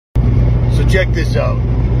check this out.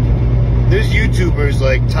 There's YouTubers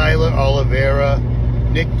like Tyler Oliveira,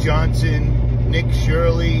 Nick Johnson, Nick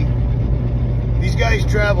Shirley. These guys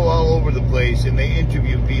travel all over the place and they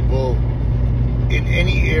interview people in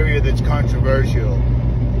any area that's controversial.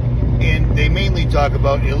 And they mainly talk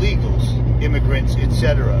about illegals, immigrants,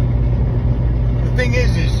 etc. The thing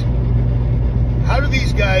is how do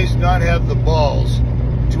these guys not have the balls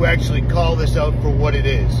to actually call this out for what it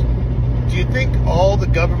is? Do you think all the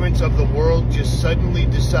governments of the world just suddenly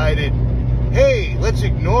decided, hey, let's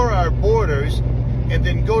ignore our borders and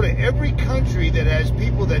then go to every country that has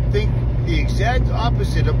people that think the exact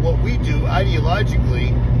opposite of what we do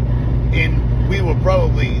ideologically, and we were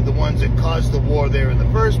probably the ones that caused the war there in the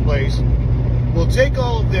first place? We'll take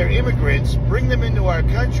all of their immigrants, bring them into our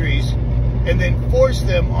countries, and then force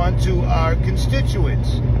them onto our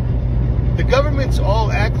constituents. The governments all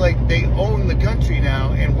act like they own the country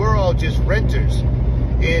now, and we're all just renters.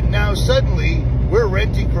 And now suddenly, we're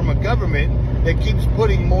renting from a government that keeps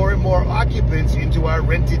putting more and more occupants into our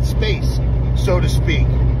rented space, so to speak,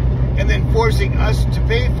 and then forcing us to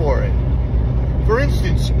pay for it. For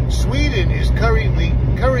instance, Sweden is currently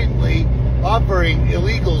offering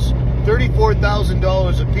illegals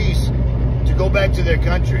 $34,000 a piece to go back to their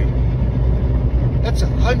country. That's a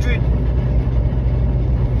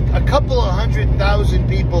couple of 100,000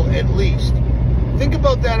 people at least. Think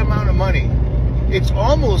about that amount of money. It's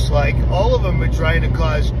almost like all of them are trying to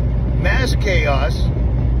cause mass chaos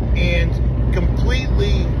and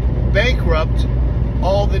completely bankrupt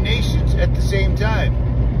all the nations at the same time.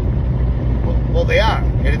 Well, they are,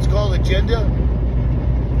 and it's called Agenda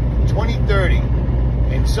 2030,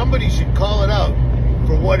 and somebody should call it out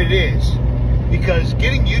for what it is, because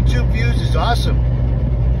getting YouTube views is awesome,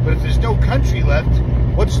 but if there's no country left,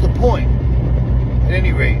 what's the point? At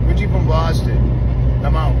any rate, Richie from Boston,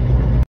 I'm out.